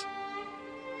 Vance?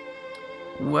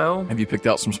 Well, Have you picked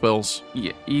out some spells?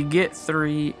 you get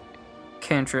 3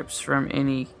 cantrips from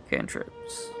any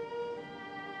cantrips.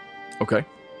 Okay.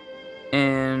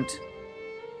 And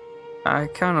I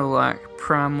kind of like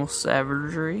Primal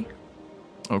Savagery,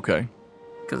 Okay.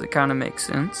 because it kind of makes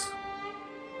sense.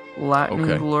 Lightning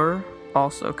Okay. Lure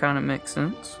also kind of makes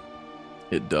sense.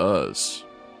 It does.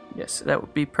 Yes, that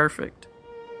would be perfect.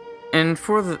 And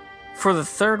for the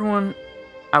third one,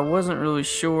 I wasn't really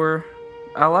sure.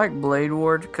 I like Blade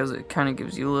Ward because it kind of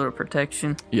gives you a little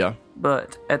protection, Yeah.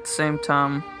 but at the same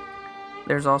time,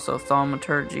 there's also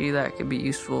Thaumaturgy that could be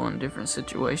useful in different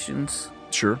situations.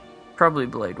 Sure. Probably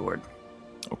Blade Ward.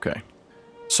 Okay.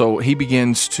 So he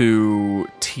begins to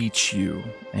teach you,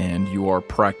 and you are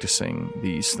practicing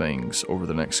these things over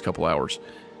the next couple hours.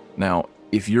 Now,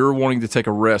 if you're wanting to take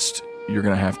a rest, you're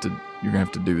gonna have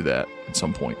to do that at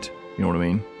some point. You know what I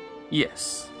mean?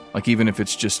 Yes. Like even if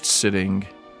it's just sitting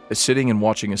and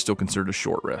watching is still considered a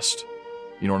short rest.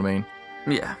 You know what I mean?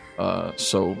 Yeah.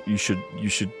 So you should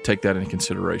take that into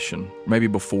consideration. Maybe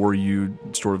before you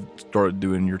sort of started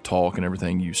doing your talk and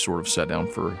everything, you sort of sat down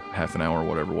for half an hour or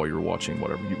whatever while you were watching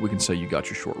whatever. We can say you got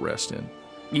your short rest in.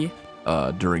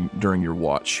 Yeah. During your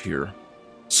watch here.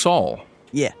 Saul,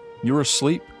 Yeah. you were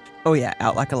asleep? Oh, yeah.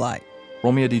 Out like a light.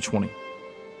 Roll me a d20.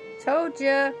 Told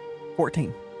ya.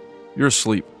 14. You're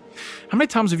asleep. How many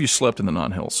times have you slept in the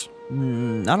non-hills?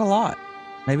 Not a lot.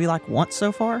 Maybe like once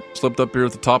so far. Slept up here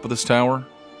at the top of this tower?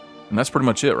 And that's pretty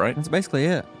much it, right? That's basically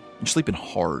it. You're sleeping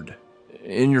hard.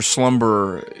 In your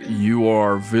slumber, you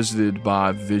are visited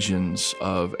by visions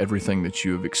of everything that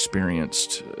you have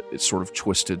experienced. It's sort of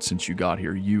twisted since you got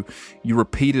here. You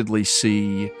repeatedly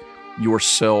see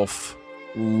yourself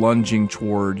lunging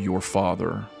toward your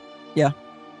father. Yeah.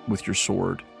 With your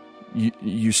sword.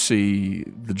 You see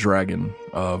the dragon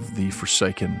of the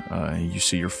Forsaken. You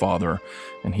see your father,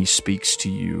 and he speaks to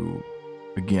you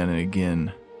again and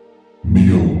again.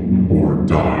 Kneel or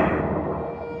die.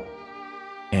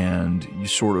 And you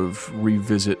sort of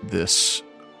revisit this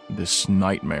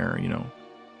nightmare, you know.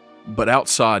 But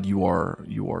outside you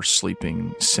are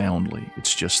sleeping soundly.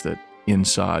 It's just that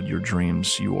inside your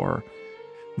dreams you are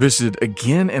visited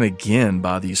again and again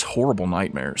by these horrible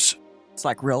nightmares. It's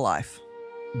like real life.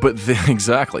 But then,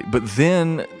 exactly. But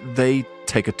then they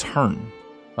take a turn.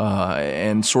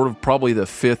 And sort of probably the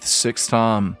 5th, 6th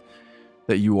time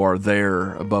that you are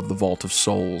there above the Vault of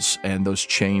Souls, and those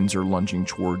chains are lunging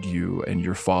toward you, and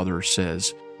your father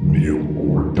says, Kneel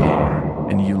or die.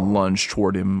 And you lunge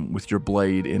toward him with your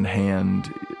blade in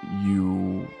hand.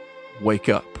 You wake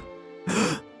up.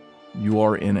 You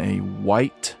are in a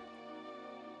white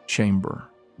chamber.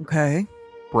 Okay.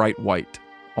 Bright white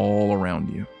all around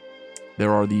you.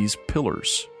 There are these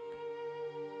pillars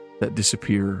that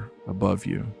disappear above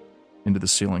you into the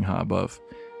ceiling high above.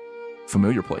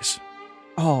 Familiar place.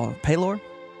 Oh, Paylor?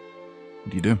 What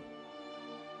do you do?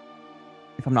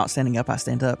 If I'm not standing up, I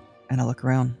stand up and I look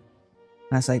around.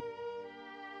 And I say,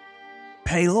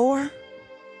 Paylor?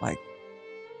 Like,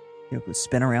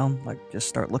 spin around, like, just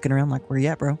start looking around, like, where you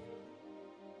at, bro?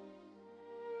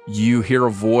 You hear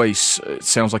a voice. It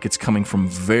sounds like it's coming from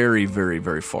very, very,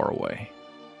 very far away.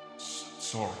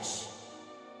 Saurus.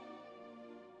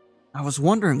 I was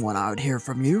wondering when I would hear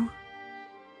from you.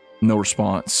 No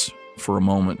response for a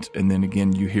moment, and then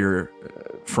again you hear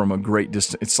from a great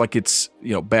distance. It's like it's,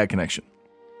 bad connection.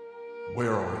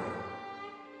 Where are you?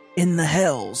 In the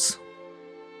hells.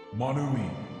 Manumi.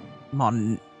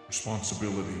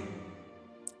 Responsibility.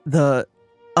 The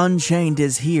Unchained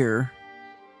is here.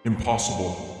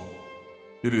 Impossible.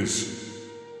 It is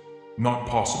not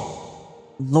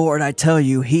possible. Lord, I tell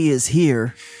you, he is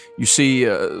here. You see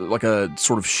like a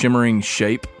sort of shimmering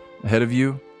shape ahead of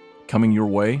you coming your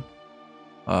way.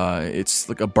 It's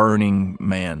like a burning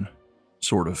man,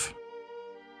 sort of.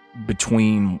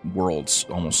 Between worlds,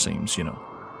 almost seems,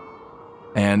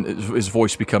 And his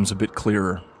voice becomes a bit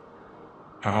clearer.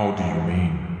 How do you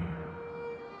mean?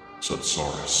 Said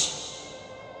Saurus.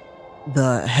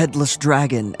 The headless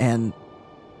dragon and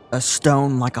a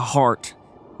stone like a heart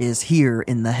is here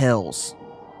in the hells.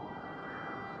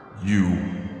 You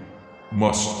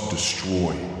must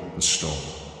destroy the stone.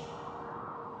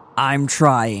 I'm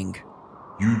trying.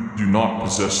 You do not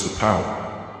possess the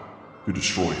power to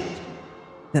destroy it.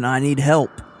 Then I need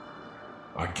help.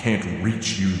 I can't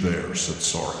reach you there, said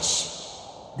Saurus.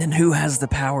 Then who has the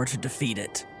power to defeat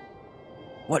it?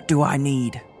 What do I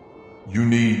need? You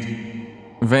need...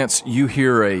 Vance, you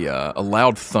hear a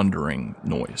loud thundering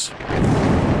noise.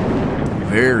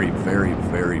 Very, very,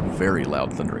 very, very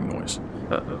loud thundering noise.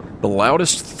 Uh-oh. The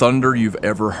loudest thunder you've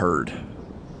ever heard.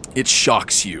 It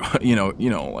shocks you.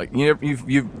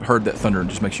 You've heard that thunder and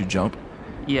it just makes you jump.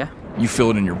 Yeah. You feel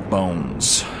it in your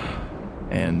bones.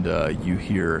 And you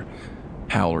hear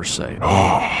Howler say,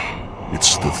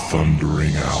 It's the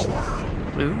thundering hour.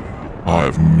 Ooh.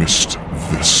 I've missed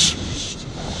this.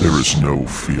 There is no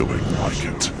feeling like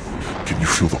it. Can you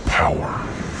feel the power?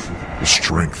 The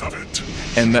strength of it?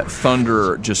 and that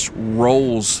thunder just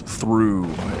rolls through.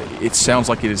 It sounds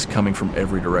like it is coming from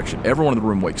every direction. Everyone in the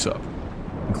room wakes up,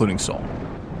 including Saul.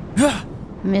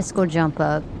 Misk will jump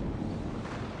up.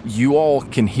 You all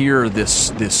can hear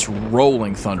this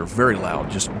rolling thunder, very loud,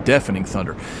 just deafening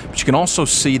thunder. But you can also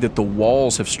see that the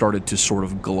walls have started to sort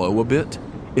of glow a bit.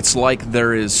 It's like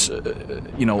there is,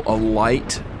 a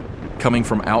light coming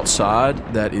from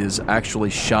outside that is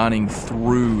actually shining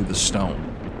through the stone,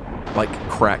 like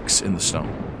cracks in the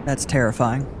stone. That's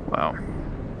terrifying. Wow.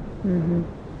 Mm-hmm.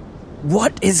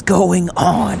 What is going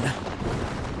on?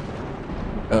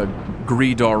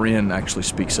 Gree Darin actually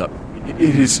speaks up.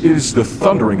 It is the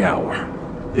thundering hour.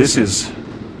 This is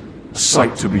a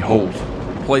sight to behold.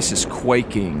 The place is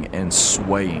quaking and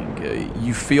swaying.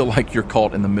 You feel like you're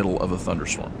caught in the middle of a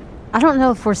thunderstorm. I don't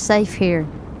know if we're safe here.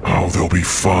 Oh, they'll be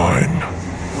fine.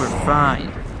 We're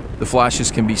fine. The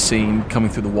flashes can be seen coming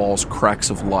through the walls, cracks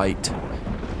of light.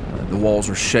 The walls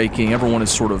are shaking. Everyone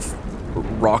is sort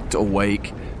of rocked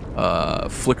awake.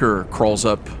 Flicker crawls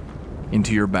up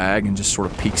into your bag and just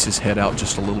sort of peeks his head out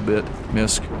just a little bit,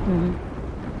 Misk.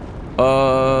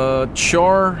 Mm-hmm.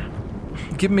 Char,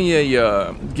 give me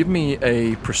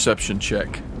a perception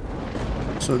check.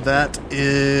 So that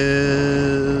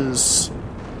is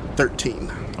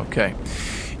 13. Okay.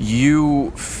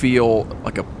 You feel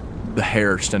like the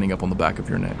hair standing up on the back of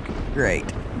your neck. Great.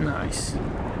 Nice.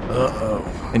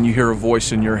 Uh-oh. And you hear a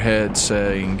voice in your head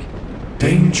saying,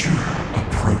 Danger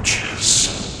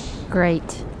approaches.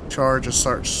 Great. Char just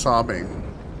starts sobbing.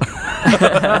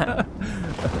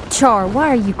 Char, why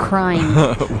are you crying?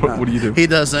 what do you do? He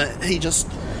doesn't.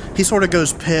 He sort of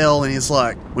goes pale and he's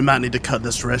like, we might need to cut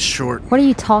this rest short. What are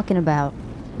you talking about?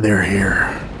 They're here.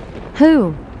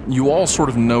 Who? You all sort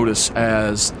of notice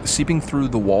as seeping through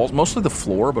the walls, mostly the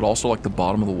floor, but also like the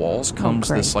bottom of the walls, comes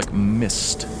this like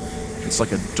mist. It's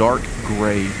like a dark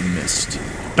gray mist.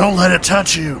 Don't let it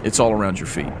touch you. It's all around your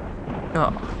feet.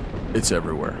 Oh, It's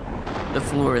everywhere. the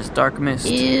floor is dark mist.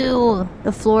 Ew.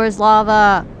 The floor is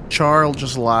lava. Char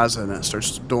just lies in it,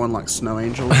 starts doing like snow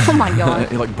angels. Oh my god.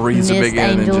 He like breathes a big Mist in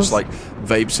and angels. just like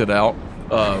vapes it out.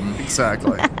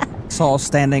 Exactly. Saul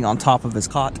standing on top of his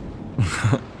cot.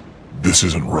 This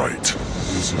isn't right.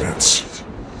 Vance,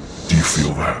 do you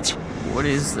feel that? What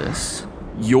is this?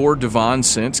 Your divine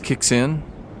sense kicks in,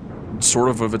 sort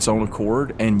of its own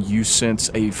accord, and you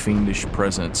sense a fiendish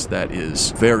presence that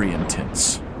is very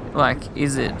intense. Like,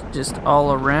 is it just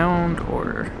all around,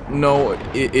 or? No,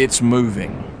 it's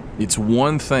moving. It's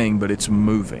one thing, but it's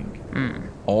moving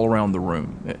all around the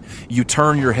room. You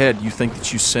turn your head, you think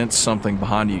that you sense something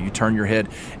behind you. You turn your head,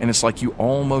 and it's like you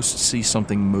almost see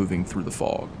something moving through the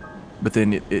fog. but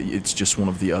then it's just one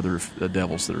of the other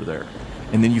devils that are there.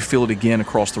 And then you feel it again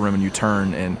across the room, and you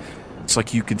turn, and it's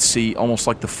like you could see almost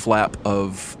like the flap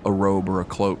of a robe or a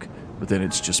cloak, but then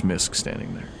it's just Misk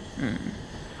standing there.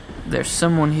 There's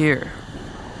someone here,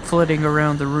 flitting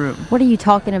around the room. What are you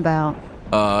talking about?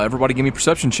 Everybody give me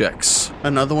perception checks.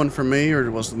 Another one for me, or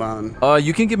was mine?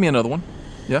 You can give me another one.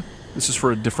 Yeah, this is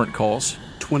for a different cause.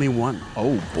 21.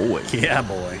 Oh, boy. Yeah,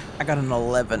 boy. I got an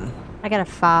 11. I got a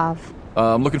 5.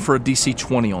 I'm looking for a DC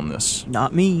 20 on this.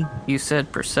 Not me. You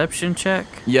said perception check?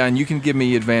 Yeah, and you can give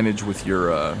me advantage with your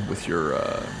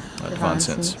divine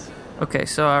sense. Okay,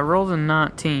 so I rolled a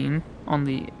 19 on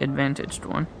the advantaged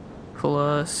one,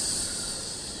 plus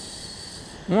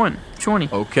 1, 20.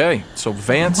 Okay, so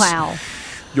Vance, Wow.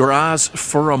 your eyes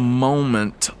for a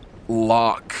moment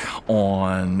lock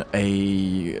on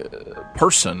a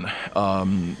person.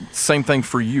 Same thing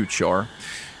for you, Char.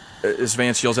 As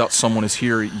Vance yells out, "Someone is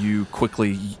here," you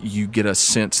get a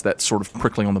sense that sort of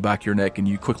prickling on the back of your neck, and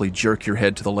you quickly jerk your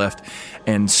head to the left,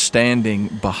 and standing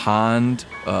behind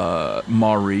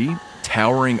Marie,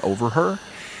 towering over her,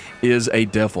 is a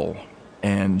devil,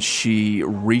 and she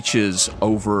reaches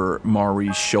over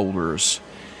Marie's shoulders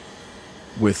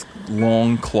with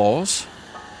long claws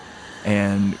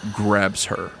and grabs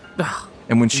her.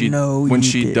 And when she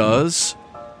does,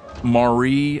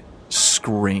 Marie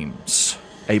screams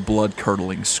a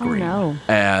blood-curdling scream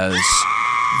as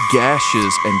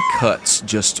gashes and cuts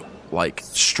just like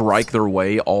strike their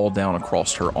way all down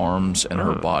across her arms and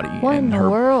her body. What and in the her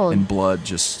world? And blood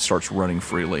just starts running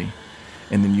freely.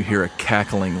 And then you hear a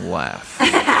cackling laugh.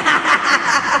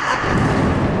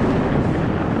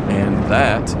 And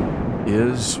that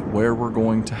is where we're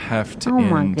going to have to Oh end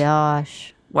my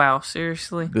gosh. Wow,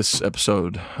 seriously? this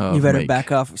episode of You better back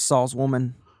off Saul's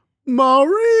woman.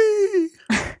 Marie!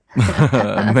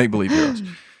 Make Believe Heroes.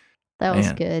 That was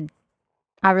Man. good.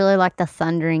 I really like the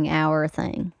thundering hour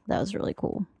thing. That was really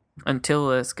cool. Until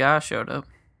this guy showed up.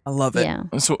 I love it. Yeah.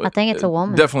 So, I think it's a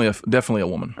woman. Definitely a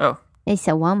woman. Oh, It's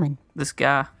a woman. this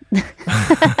guy.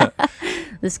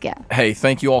 This guy. Hey,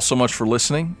 thank you all so much for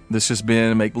listening. This has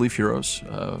been Make Believe Heroes.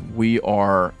 We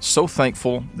are so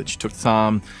thankful that you took the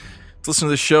time to listen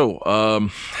to this show.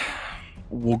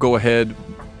 We'll go ahead.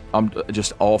 I'm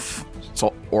just off,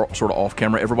 sort of off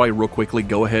camera. Everybody, real quickly,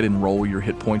 go ahead and roll your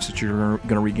hit points that you're going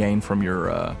to regain from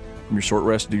your short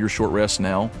rest. Do your short rest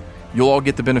now. You'll all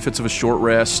get the benefits of a short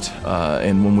rest,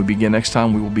 and when we begin next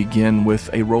time, we will begin with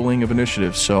a rolling of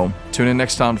initiative. So tune in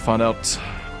next time to find out,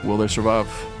 will they survive?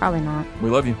 Probably not. We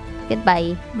love you.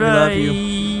 Goodbye. We love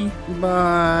you.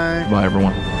 Bye. Bye,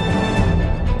 everyone.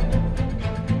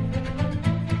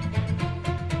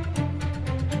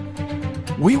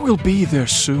 We will be there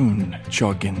soon,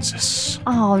 Jargensis.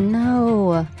 Oh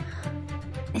no.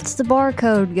 It's the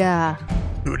barcode guy.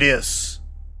 Who dis?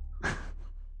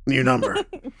 New number.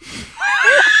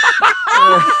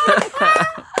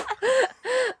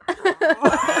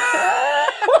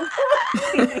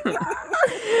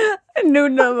 New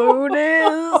number. Who it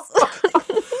is?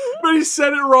 But he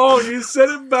said it wrong. He said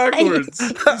it backwards. He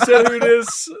said who it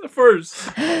is first.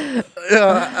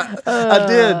 Yeah, I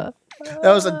did.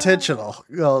 That was intentional.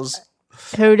 Because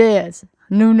Who it is?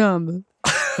 New number.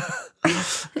 I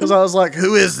was like,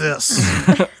 who is this?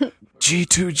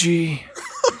 G2G.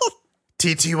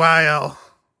 TTYL.